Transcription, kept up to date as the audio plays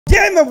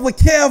Gaming with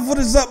Kev, what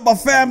is up, my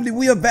family?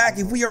 We are back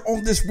and we are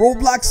on this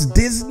Roblox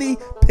Disney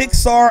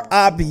Pixar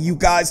Obby, you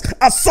guys.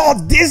 I saw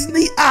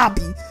Disney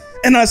Obby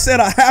and I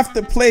said I have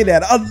to play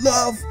that. I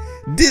love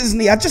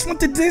Disney. I just went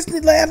to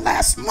Disneyland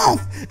last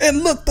month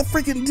and look, the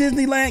freaking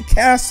Disneyland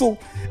castle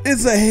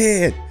is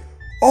ahead.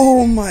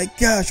 Oh my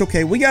gosh.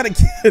 Okay, we gotta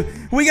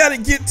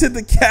get to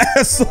the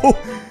castle,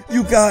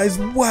 you guys.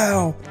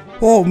 Wow.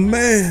 Oh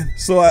man.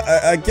 So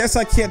I guess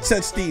I can't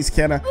touch these,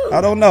 can I?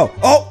 I don't know.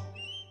 Oh,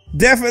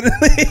 definitely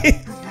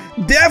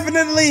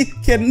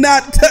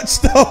cannot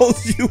touch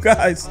those, you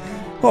guys.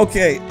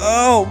 Okay.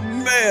 Oh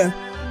man.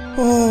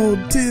 Oh,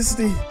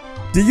 Disney.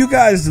 Do you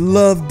guys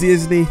love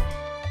Disney?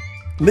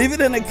 Leave it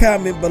in the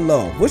comment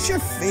below. What's your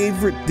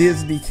favorite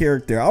Disney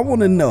character? I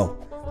want to know.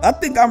 I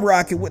think I'm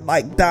rocking with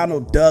like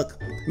Donald Duck.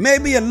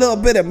 Maybe a little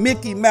bit of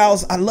Mickey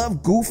Mouse. I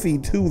love Goofy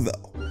too, though.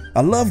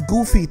 I love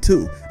Goofy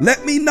too.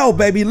 Let me know,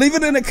 baby. Leave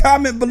it in the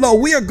comment below.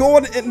 We are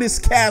going in this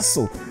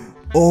castle.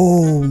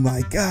 Oh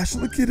my gosh,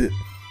 look at it.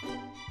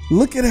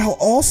 Look at how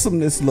awesome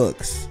this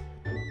looks.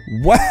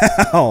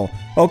 Wow.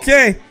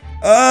 Okay.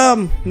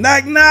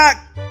 Knock knock.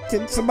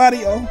 Can somebody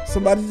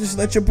just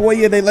let your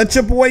boy in. They let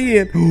your boy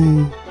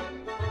in.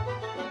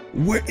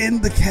 We're in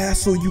the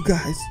castle, you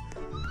guys.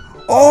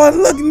 Oh,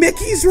 look,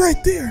 Mickey's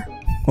right there.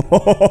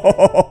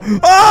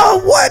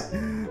 Oh, what?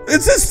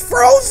 Is this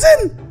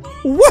Frozen?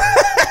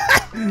 What?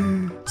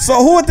 So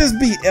who would this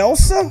be?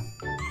 Elsa?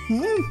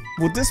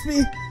 Would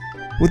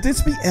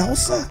this be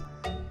Elsa?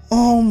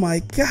 Oh my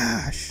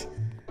gosh.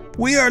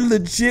 We are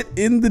legit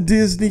in the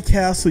Disney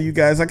castle, you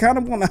guys. I kind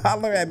of want to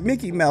holler at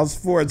Mickey Mouse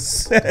for a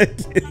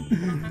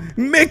second.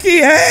 Mickey,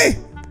 hey!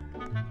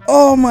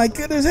 Oh my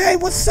goodness. Hey,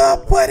 what's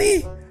up,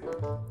 buddy?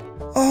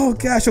 Oh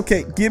gosh,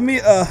 okay, give me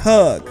a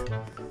hug.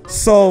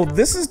 So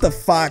this is the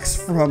fox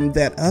from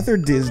that other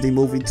Disney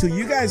movie too.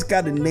 You guys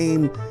gotta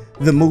name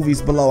the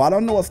movies below. I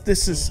don't know if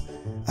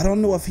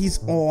he's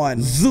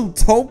on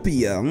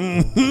Zootopia.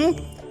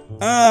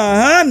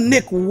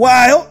 Nick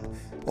Wilde.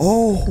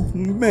 Oh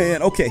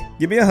man, okay,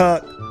 give me a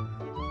hug.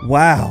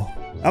 Wow,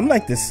 I'm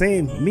like the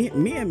same. Me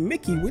and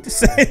Mickey, we're the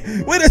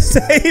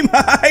same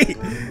height.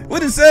 We're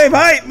the same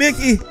height,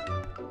 Mickey.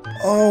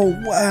 Oh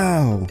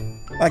wow.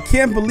 I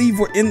can't believe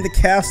we're in the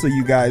castle,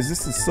 you guys.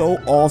 This is so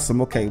awesome.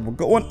 Okay, we're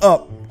going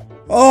up.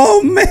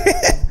 Oh,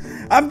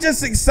 man. I'm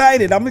just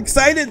excited. I'm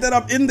excited that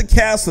I'm in the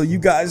castle, you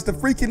guys. The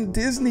freaking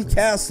Disney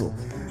castle.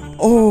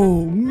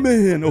 Oh,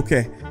 man.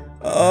 Okay.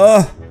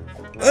 Oh,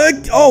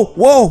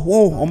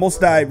 whoa.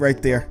 Almost died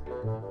right there.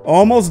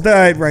 Almost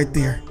died right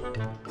there.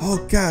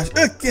 Oh, gosh.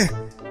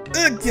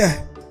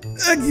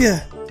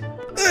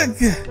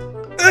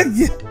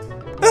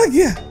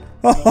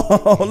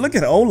 Oh, look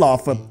at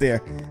Olaf up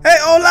there. Hey,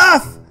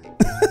 Olaf!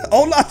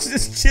 Olaf's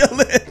just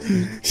chilling.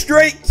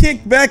 Straight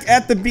kick back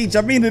at the beach.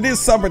 I mean, it is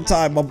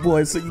summertime, my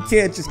boy, so you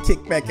can't just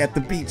kick back at the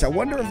beach. I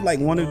wonder if like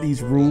one of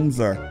these rooms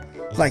are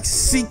like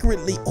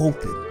secretly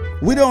open.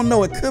 We don't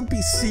know. It could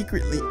be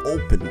secretly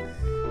open.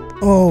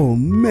 Oh,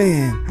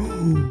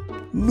 man.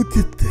 Look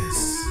at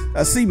this.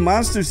 I see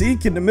Monsters,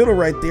 Inc. in the middle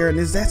right there, and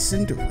is that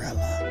Cinderella?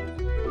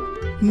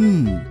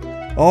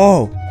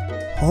 Oh,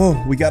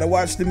 we gotta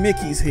watch the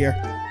Mickeys here.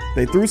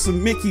 They threw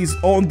some Mickeys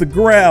on the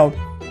ground,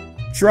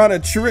 trying to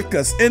trick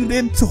us. And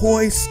then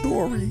Toy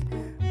Story.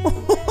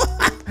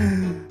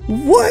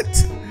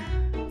 What?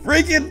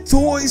 Freaking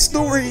Toy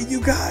Story, you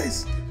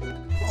guys.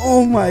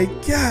 Oh my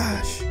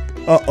gosh.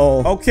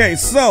 Uh-oh. Okay,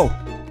 so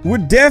we're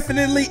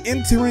definitely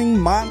entering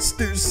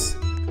Monsters,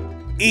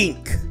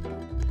 Inc.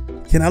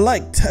 Can I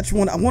like touch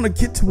one? I want to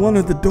get to one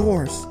of the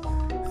doors.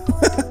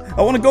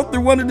 I want to go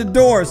through one of the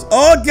doors.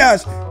 Oh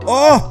gosh.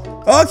 Oh,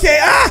 okay.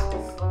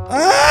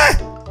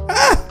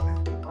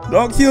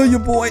 Don't kill your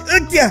boy.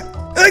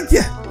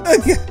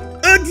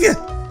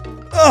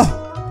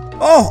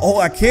 Oh,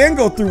 I can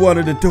go through one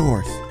of the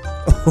doors.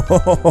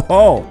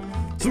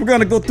 So we're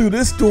gonna go through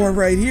this door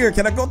right here.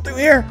 Can I go through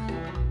here?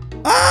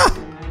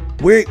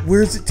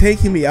 Where's it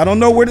taking me? I don't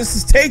know where this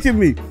is taking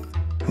me.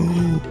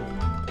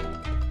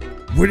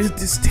 Where did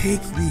this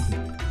take me?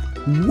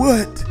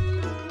 What?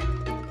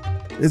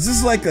 Is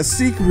this like a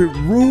secret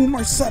room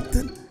or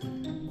something?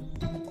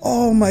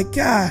 Oh my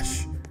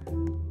gosh.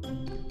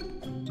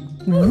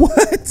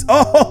 What?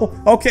 Oh,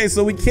 okay,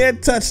 so we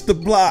can't touch the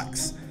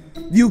blocks.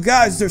 You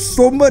guys, there's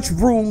so much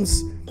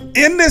rooms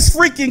in this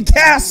freaking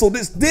castle,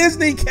 this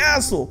Disney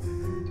castle.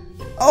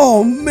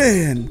 Oh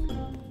man.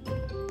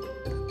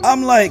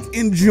 I'm like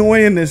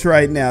enjoying this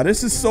right now.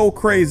 This is so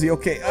crazy.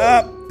 Okay,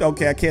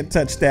 okay, I can't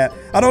touch that.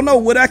 I don't know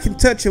what I can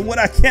touch and what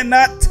I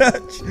cannot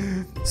touch.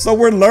 So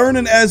we're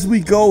learning as we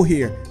go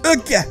here.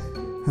 Okay.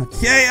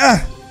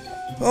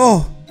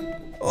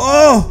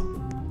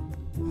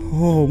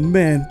 Oh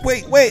man,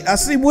 wait, I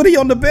see Woody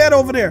on the bed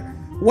over there.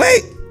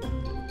 Wait,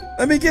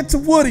 let me get to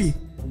Woody.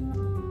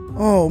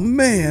 Oh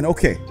man,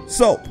 okay,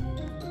 so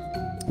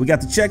we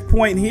got the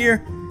checkpoint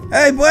here.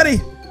 Hey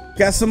buddy,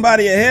 got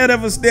somebody ahead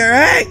of us there.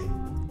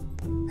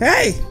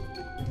 Hey.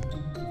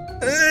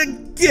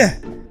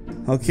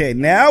 Okay,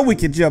 now we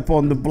can jump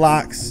on the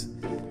blocks.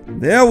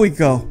 There we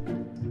go.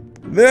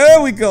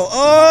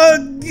 Oh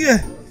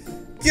Yeah.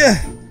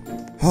 Yeah.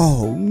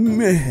 Oh,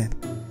 man.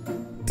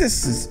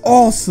 This is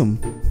awesome.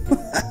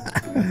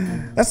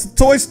 That's the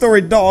Toy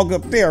Story dog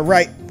up there,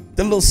 right?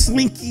 The little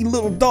slinky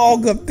little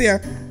dog up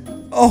there.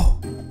 Oh,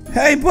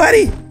 hey,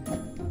 buddy.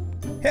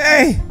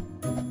 Hey,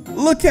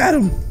 look at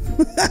him.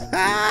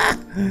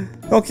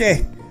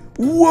 Okay.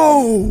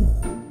 Whoa.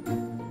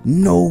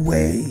 No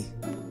way.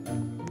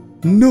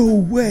 No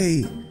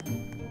way.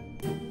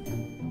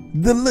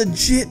 The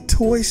legit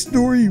Toy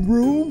Story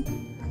room?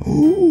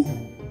 Ooh.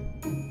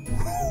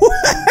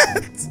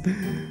 What?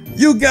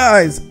 You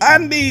guys, I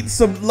need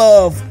some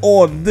love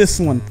on this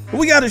one.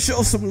 We gotta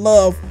show some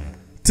love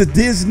to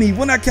Disney.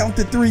 When I count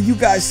to 3, you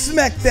guys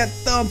smack that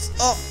thumbs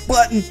up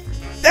button.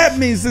 That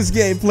means this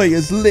gameplay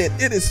is lit.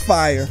 It is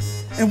fire.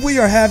 And we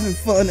are having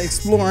fun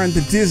exploring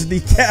the Disney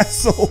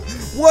castle.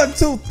 1,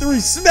 2, 3,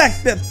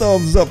 smack that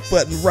thumbs up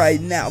button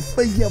right now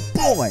for your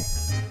boy.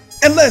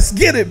 And let's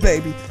get it,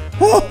 baby.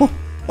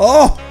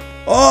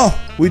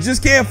 We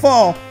just can't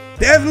fall.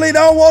 Definitely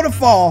don't want to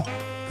fall.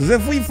 Because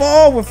if we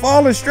fall, we're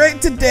falling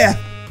straight to death.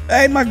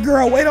 Hey, my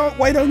girl, wait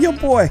on your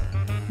boy.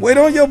 Wait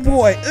on your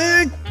boy.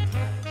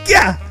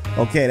 Yeah.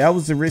 Okay, that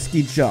was a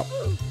risky jump.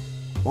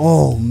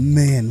 Oh,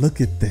 man,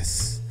 look at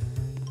this.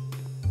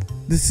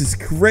 This is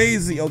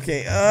crazy.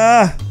 Okay,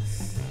 I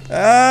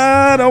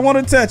don't want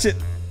to touch it.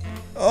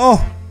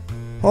 Oh,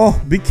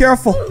 be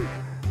careful.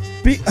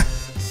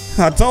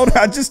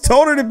 I just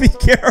told her to be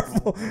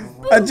careful.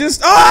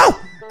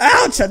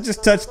 Ouch, I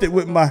just touched it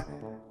with my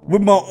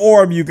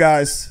arm, you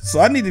guys. So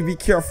I need to be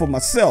careful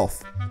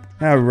myself.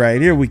 All right,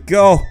 here we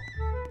go.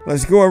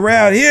 Let's go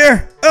around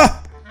here.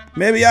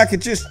 Maybe I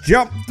could just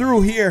jump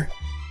through here.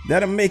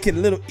 That'll make it a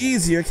little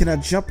easier. Can I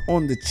jump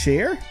on the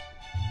chair?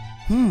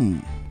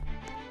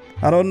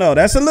 I don't know.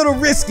 That's a little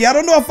risky. I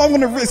don't know if I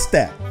want to risk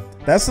that.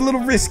 That's a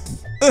little risky.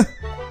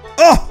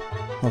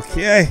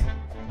 Okay.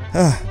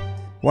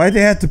 Why'd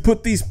they have to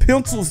put these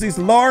pencils, these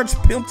large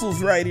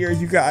pencils right here,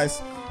 you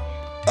guys?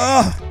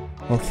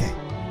 Okay.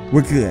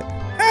 We're good.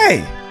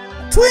 Hey,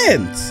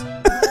 twins.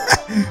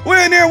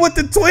 We're in there with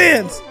the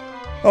twins.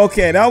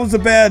 Okay, that was a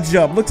bad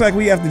jump. Looks like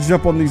we have to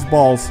jump on these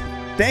balls.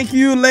 Thank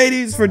you,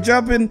 ladies, for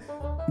jumping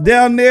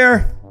down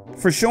there,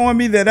 for showing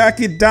me that I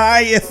could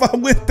die if I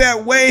went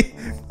that way.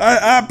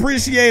 I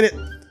appreciate it.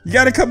 You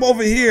got to come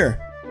over here.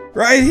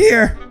 Right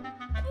here.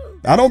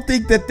 I don't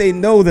think that they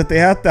know that they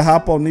have to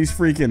hop on these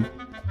freaking...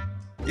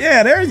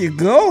 Yeah, there you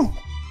go.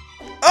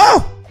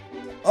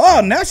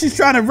 Oh, now she's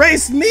trying to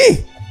race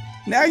me.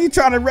 Now you're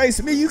trying to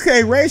race me. You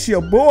can't race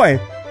your boy.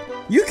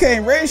 You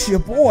can't race your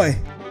boy.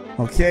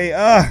 Okay,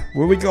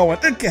 where we going?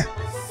 Okay.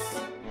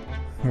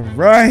 All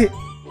right.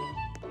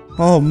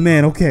 Oh,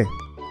 man, okay.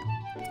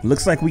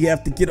 Looks like we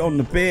have to get on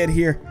the bed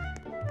here.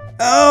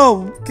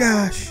 Oh,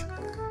 gosh.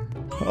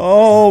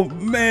 Oh,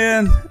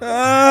 man.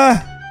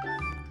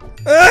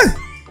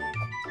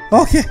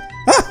 Okay.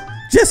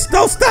 Just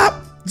don't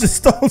stop.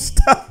 Just don't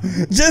stop.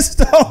 Just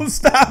don't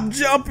stop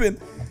jumping.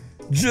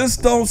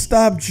 Just don't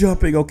stop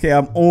jumping. Okay,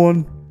 I'm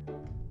on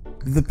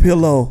the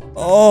pillow.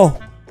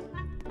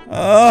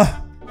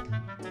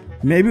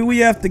 Maybe we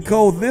have to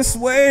go this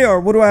way, or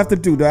what do I have to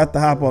do? Do I have to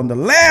hop on the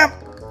lamp?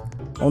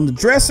 On the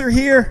dresser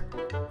here?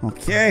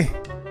 Okay.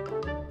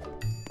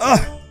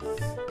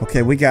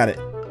 Okay, we got it.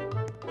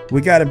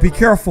 We gotta be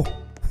careful.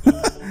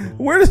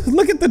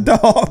 Look at the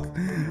dog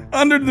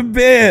under the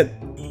bed.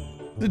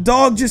 The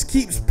dog just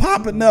keeps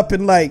popping up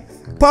in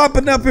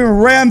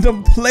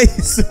random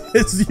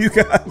places, you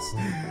guys.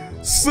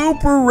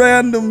 Super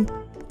random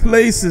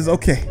places.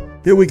 Okay,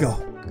 here we go.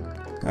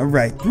 All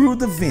right, through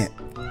the vent.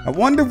 I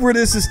wonder where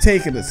this is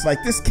taking us.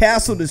 Like, this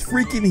castle is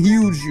freaking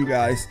huge, you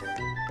guys.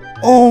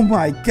 Oh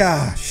my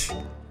gosh.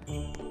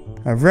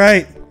 All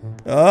right.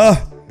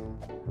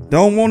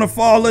 Don't want to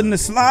fall in the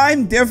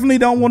slime. Definitely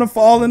don't want to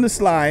fall in the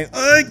slime.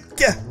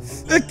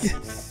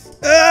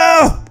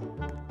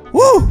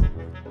 Woo.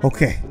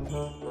 Okay.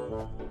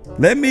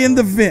 Let me in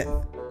the vent.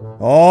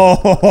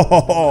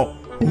 Oh.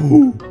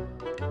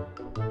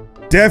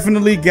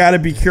 Definitely got to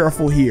be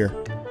careful here.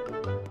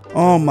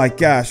 Oh my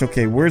gosh.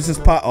 Okay, where's this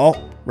pot? Oh,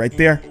 right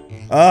there.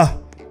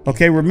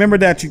 Okay, remember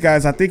that, you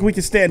guys. I think we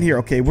can stand here.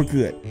 Okay, we're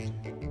good.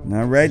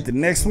 All right, the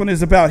next one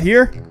is about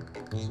here.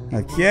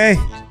 Okay,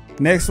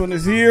 next one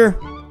is here.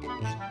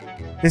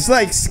 It's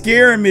like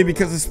scaring me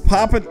because it's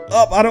popping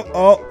up.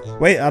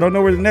 Wait, I don't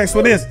know where the next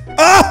one is.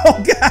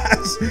 Oh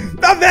gosh,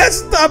 I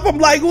messed up. I'm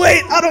like,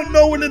 wait, I don't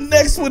know where the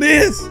next one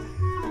is.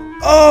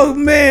 Oh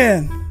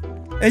man.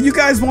 And you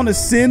guys want to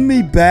send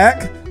me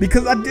back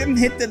because I didn't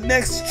hit the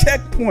next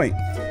checkpoint.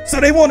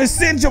 So they want to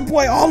send your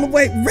boy all the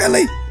way,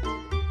 really?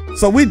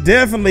 So we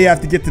definitely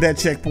have to get to that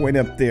checkpoint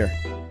up there.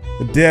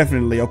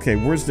 Definitely. Okay,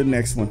 where's the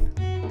next one?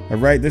 All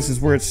right, this is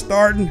where it's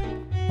starting.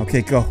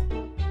 Okay, go.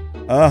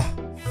 All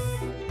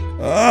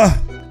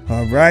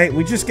right,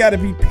 we just got to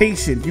be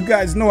patient. You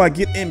guys know I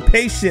get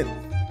impatient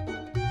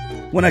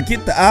when I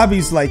get the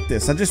obbies like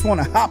this. I just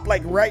want to hop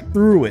like right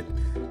through it.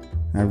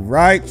 All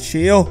right,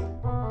 chill.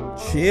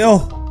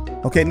 Chill.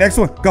 Okay, next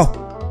one, go.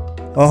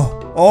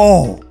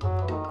 Oh,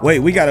 Wait,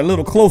 we got a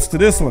little close to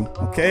this one.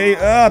 Okay,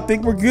 I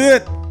think we're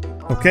good.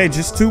 Okay,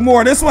 just 2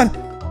 more. This one.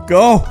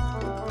 Go.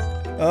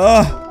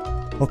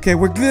 Okay,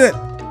 we're good.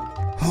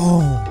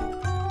 Oh.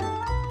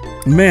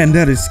 Man,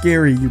 that is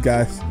scary, you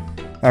guys.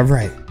 All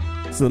right.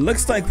 So it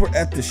looks like we're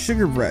at the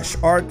Sugar Rush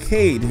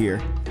arcade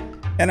here.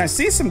 And I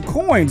see some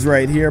coins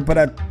right here,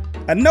 but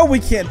I know we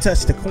can't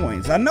touch the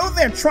coins. I know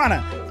they're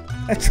trying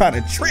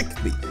to trick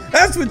me.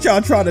 That's what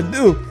y'all trying to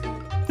do.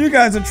 You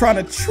guys are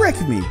trying to trick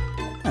me.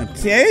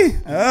 Okay.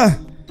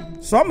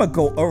 So I'm gonna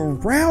go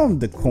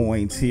around the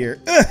coins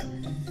here.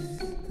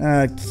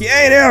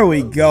 Okay, there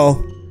we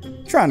go.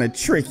 Trying to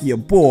trick your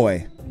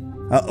boy.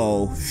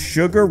 Uh-oh.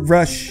 Sugar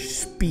Rush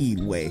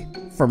Speedway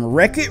from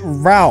Wreck-It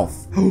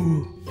Ralph.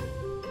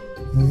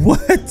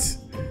 What?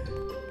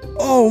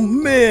 Oh,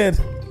 man.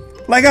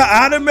 Like,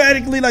 I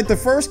automatically, like, the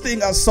first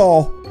thing I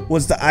saw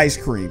was the ice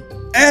cream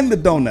and the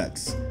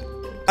donuts.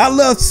 I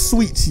love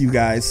sweets, you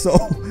guys. So,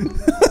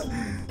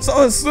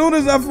 so as soon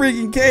as I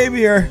freaking came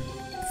here,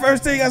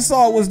 first thing I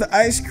saw was the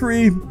ice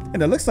cream.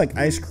 And it looks like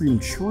ice cream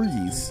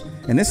trees.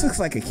 And this looks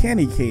like a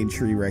candy cane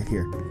tree right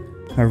here.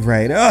 All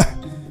right.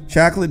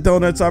 Chocolate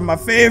donuts are my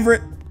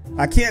favorite.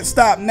 I can't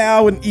stop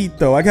now and eat,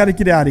 though. I got to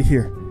get out of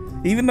here.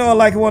 Even though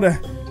I want to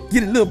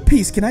get a little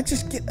piece. Can I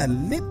just get a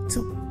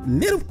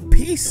little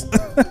piece?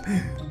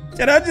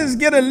 Can I just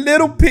get a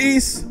little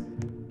piece?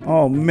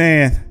 Oh,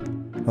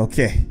 man.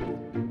 Okay.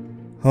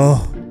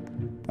 Oh.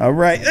 All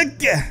right.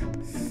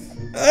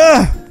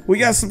 We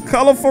got some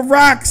colorful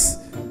rocks.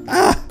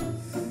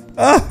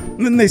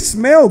 And they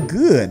smell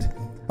good.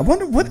 I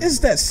wonder, what is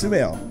that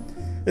smell?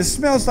 It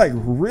smells like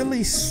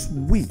really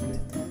sweet.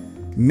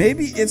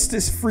 Maybe it's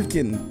this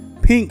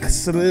freaking pink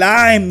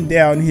slime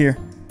down here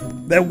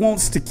that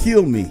wants to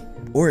kill me.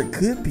 Or it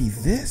could be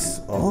this.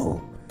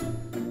 Oh,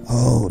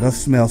 that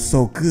smells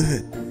so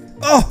good.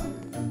 Oh,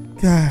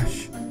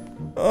 gosh.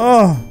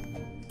 Oh,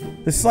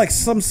 it's like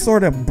some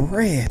sort of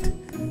bread.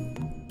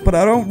 But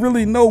I don't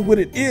really know what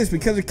it is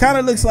because it kind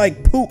of looks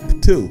like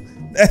poop too.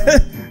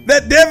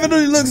 That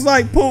definitely looks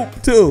like poop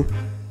too.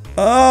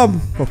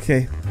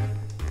 Okay.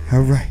 All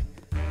right.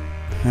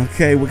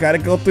 Okay, we gotta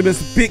go through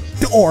this big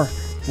door.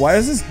 Why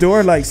is this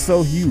door like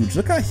so huge?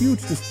 Look how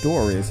huge this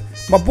door is.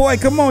 My boy,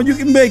 come on, you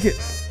can make it.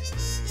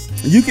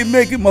 You can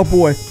make it, my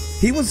boy.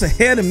 He was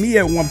ahead of me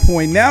at one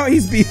point. Now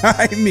he's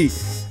behind me.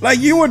 Like,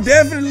 you were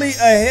definitely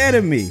ahead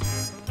of me.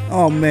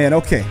 Oh, man,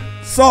 okay.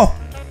 So,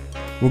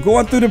 we're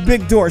going through the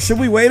big door. Should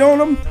we wait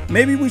on him?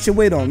 Maybe we should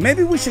wait on him.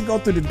 Maybe we should go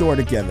through the door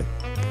together.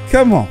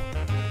 Come on.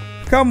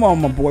 Come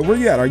on, my boy. Where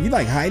you at? Are you,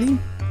 like, hiding?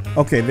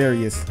 Okay, there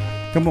he is.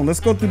 Come on, let's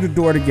go through the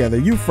door together.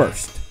 You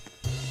first.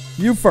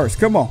 You first.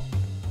 Come on.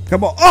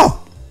 Come on.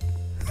 Oh!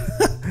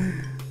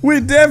 We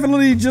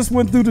definitely just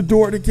went through the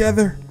door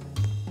together.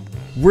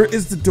 Where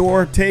is the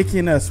door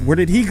taking us? Where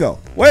did he go?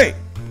 Wait.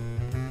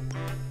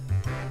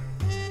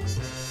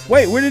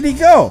 Wait, where did he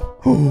go?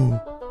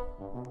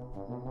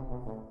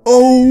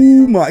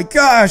 Oh my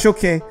gosh.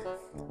 Okay.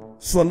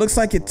 So it looks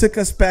like it took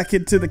us back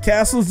into the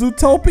castle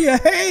Zootopia.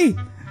 Hey,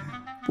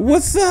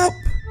 what's up?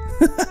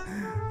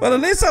 Well, at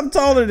least I'm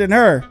taller than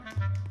her.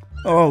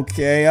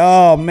 Okay.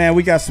 Oh man,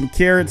 we got some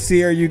carrots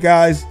here, you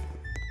guys.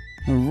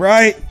 All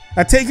right.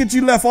 I take it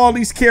you left all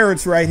these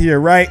carrots right here,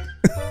 right?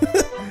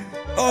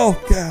 Oh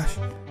gosh.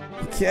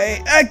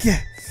 Okay. Okay.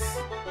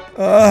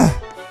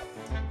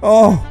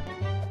 Oh.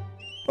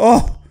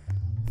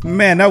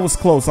 Man, that was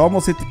close. I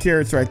almost hit the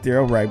carrots right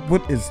there. All right.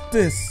 What is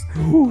this?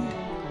 Whoa.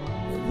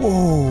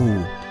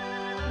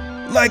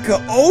 Like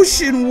an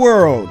ocean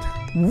world.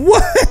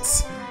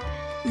 What?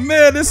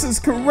 Man, this is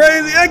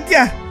crazy.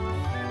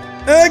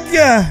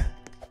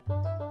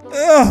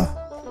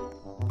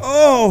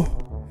 Oh.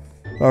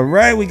 All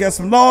right, we got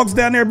some logs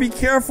down there. Be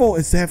careful.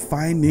 Is that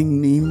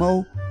Finding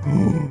Nemo?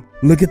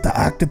 Look at the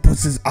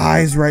octopus's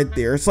eyes right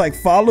there. It's like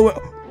following.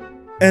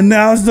 And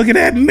now it's looking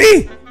at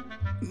me.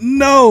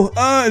 No.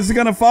 Is it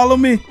gonna follow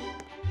me?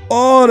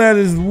 Oh, that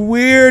is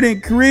weird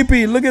and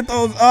creepy. Look at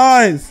those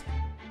eyes.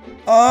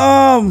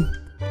 Can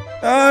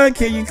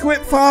you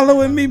quit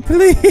following me,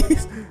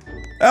 please?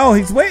 Oh,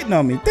 he's waiting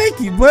on me. Thank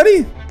you,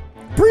 buddy.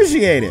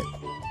 Appreciate it.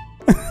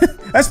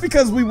 That's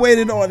because we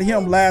waited on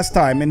him last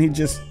time and he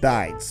just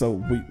died. So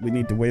we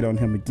need to wait on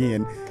him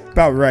again.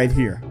 About right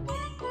here.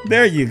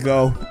 There you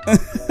go.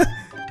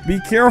 Be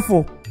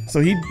careful.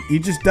 So he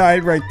just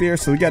died right there.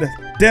 So we gotta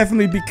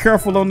definitely be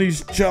careful on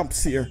these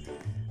jumps here.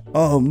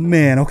 Oh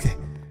man, okay.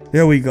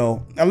 There we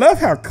go. I love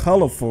how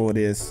colorful it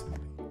is.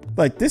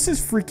 Like, this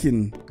is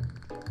freaking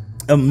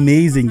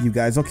amazing, you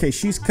guys. Okay,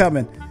 she's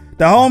coming.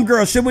 The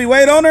homegirl, should we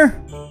wait on her?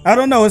 I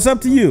don't know, it's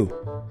up to you.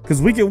 Cause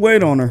we can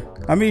wait on her.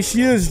 I mean,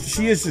 she is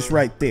just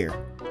right there.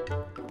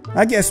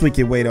 I guess we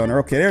can wait on her.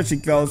 Okay, there she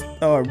goes.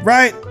 All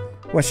right.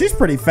 Well, she's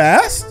pretty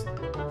fast.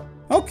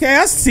 Okay,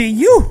 I see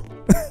you.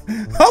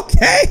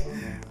 Okay,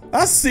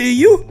 I see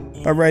you.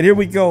 All right, here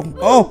we go.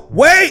 Oh,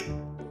 wait.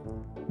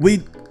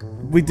 We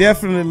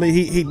definitely,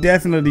 he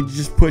definitely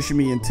just pushed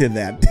me into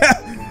that.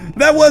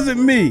 That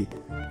wasn't me.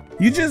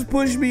 You just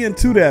pushed me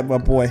into that, my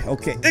boy.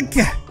 Okay.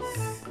 Okay.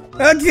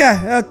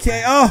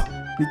 Oh,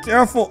 be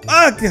careful.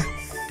 Okay.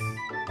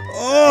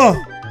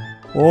 Oh,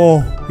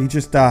 oh, he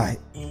just died.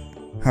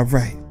 All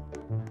right,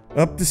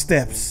 up the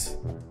steps.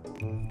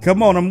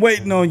 Come on, I'm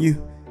waiting on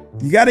you.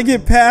 You got to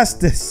get past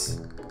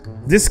this.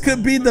 This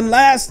could be the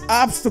last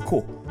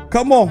obstacle.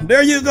 Come on,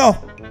 there you go.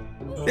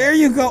 There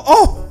you go.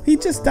 Oh, he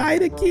just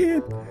died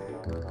again.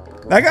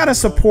 I got to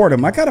support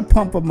him. I got to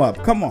pump him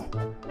up. Come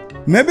on.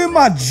 Maybe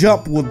my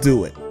jump will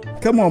do it.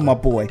 Come on, my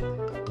boy.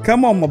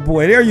 Come on, my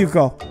boy. There you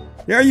go.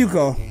 There you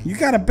go. You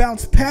got to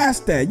bounce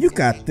past that. You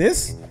got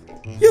this.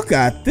 You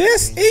got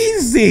this.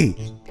 Easy.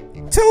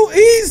 Too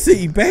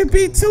easy,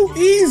 baby. Too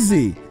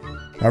easy.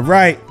 All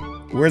right.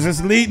 Where's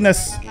this leading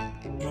us?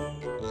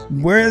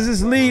 Where is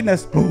this leading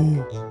us?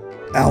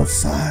 Oh,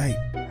 outside.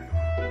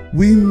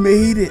 We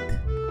made it.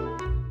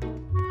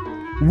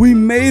 We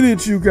made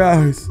it, you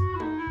guys.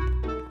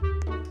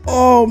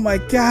 Oh my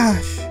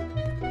gosh.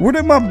 Where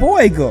did my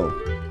boy go?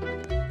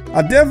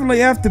 I definitely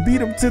have to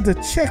beat him to the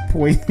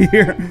checkpoint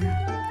here.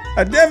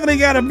 I definitely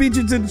gotta beat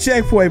you to the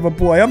checkpoint, my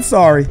boy. I'm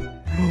sorry.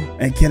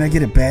 And can I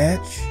get a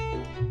badge?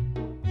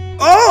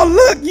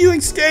 Oh, look, you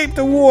escaped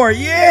the war.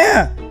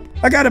 Yeah,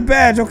 I got a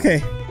badge.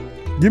 Okay,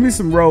 give me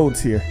some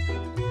roads here.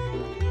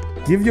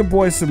 Give your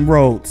boy some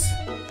roads.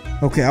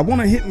 Okay, I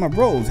want to hit my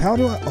roads. How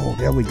do I? Oh,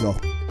 there we go.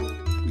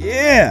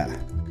 Yeah.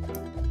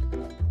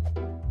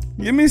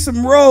 Give me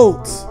some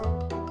roads.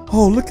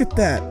 Oh, look at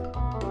that.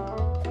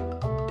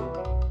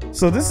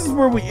 So this is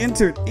where we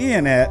entered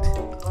in at.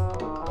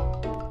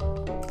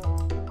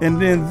 And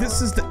then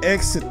this is the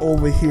exit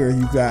over here,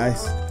 you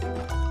guys.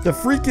 The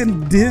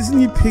freaking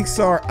Disney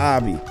Pixar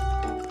Obby.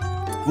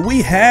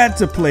 We had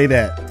to play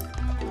that.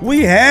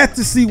 We had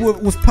to see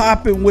what was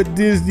popping with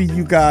Disney,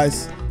 you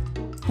guys.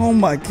 Oh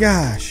my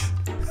gosh.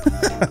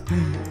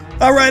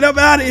 All right, I'm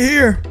out of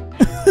here.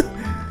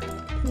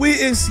 We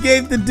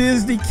escaped the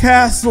Disney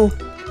castle.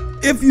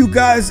 If you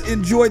guys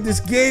enjoyed this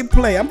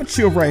gameplay, I'm gonna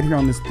chill right here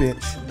on this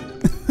bench.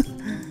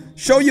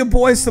 Show your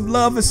boys some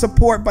love and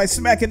support by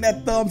smacking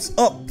that thumbs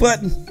up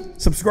button.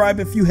 Subscribe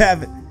if you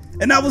haven't.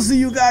 And I will see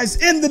you guys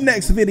in the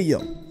next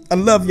video. I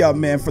love y'all,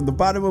 man, from the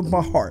bottom of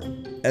my heart,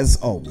 as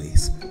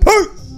always. Peace!